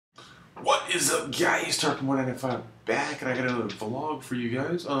What is up, guys? Tarkin 195 back, and I got another vlog for you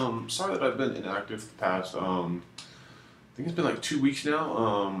guys. Sorry that I've been inactive the past, I think it's been like 2 weeks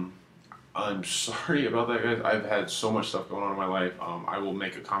now. I'm sorry about that, guys. I've had so much stuff going on in my life. I will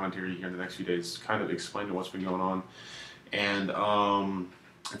make a commentary here in the next few days, kind of explaining what's been going on. And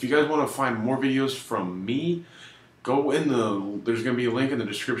if you guys want to find more videos from me, there's going to be a link in the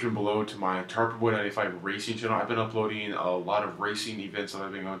description below to my Tarpon 95 racing channel. I've been uploading a lot of racing events that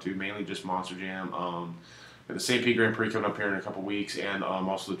I've been going to, mainly just Monster Jam. The St. Pete Grand Prix coming up here in a couple weeks, and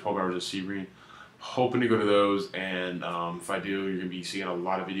also the 12 Hours of Sebring. Hoping to go to those, and if I do, you're going to be seeing a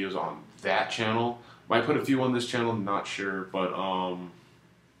lot of videos on that channel. Might put a few on this channel, not sure, but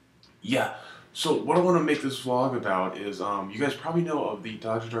yeah. So what I want to make this vlog about is, you guys probably know of the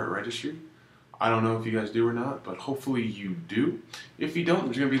Dodge Dart Registry. I don't know if you guys do or not, but hopefully you do. If you don't,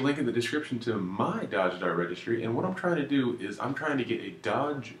 there's going to be a link in the description to my Dodge Dart Registry. And what I'm trying to do is I'm trying to get a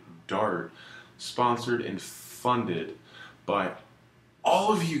Dodge Dart sponsored and funded by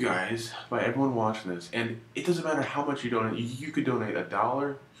all of you guys, by everyone watching this. And it doesn't matter how much you donate. You could donate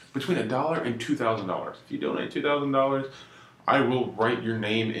 $1, between $1 and $2,000. If you donate $2,000, I will write your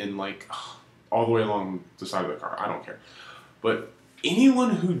name in like all the way along the side of the car. I don't care. But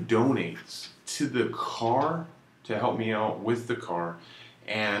anyone who donates to the car to help me out with the car,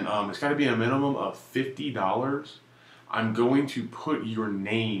 and it's got to be a minimum of $50. I'm going to put your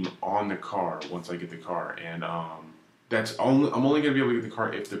name on the car once I get the car, and I'm only going to be able to get the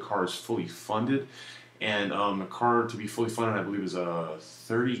car if the car is fully funded. And the car to be fully funded, I believe, is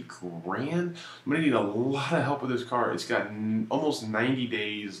 30 grand. I'm gonna need a lot of help with this car. It's got almost 90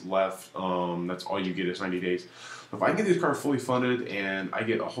 days left. That's all you get is 90 days. If I can get this car fully funded and I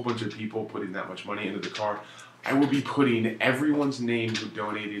get a whole bunch of people putting that much money into the car, I will be putting everyone's name who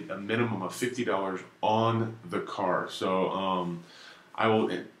donated a minimum of $50 on the car. So I will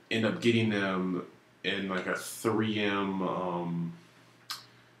end up getting them in like a 3M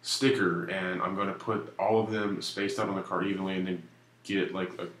sticker, and I'm going to put all of them spaced out on the car evenly, and then get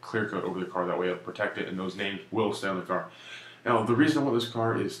like a clear coat over the car. That way I'll protect it, and those names will stay on the car. Now, the reason I want this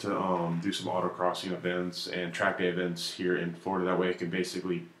car is to do some autocrossing events and track day events here in Florida. That way I can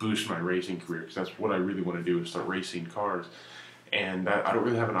basically boost my racing career, because that's what I really want to do, is start racing cars. And I don't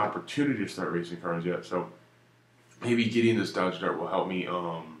really have an opportunity to start racing cars yet, so maybe getting this Dodge Dart will help me.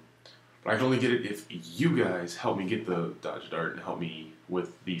 But I can only get it if you guys help me get the Dodge Dart and help me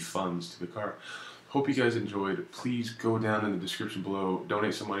with the funds to the car. Hope you guys enjoyed. Please go down in the description below,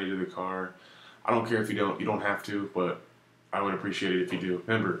 donate some money to the car. I don't care if you don't have to, but I would appreciate it if you do.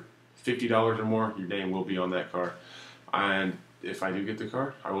 Remember, $50 or more, your name will be on that car. And if I do get the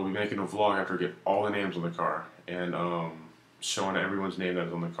car, I will be making a vlog after I get all the names on the car, and showing everyone's name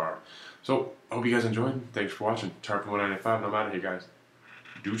that's on the car. So, I hope you guys enjoyed. Thanks for watching. Tarpon 195, and I'm out of here, guys.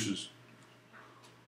 Deuces.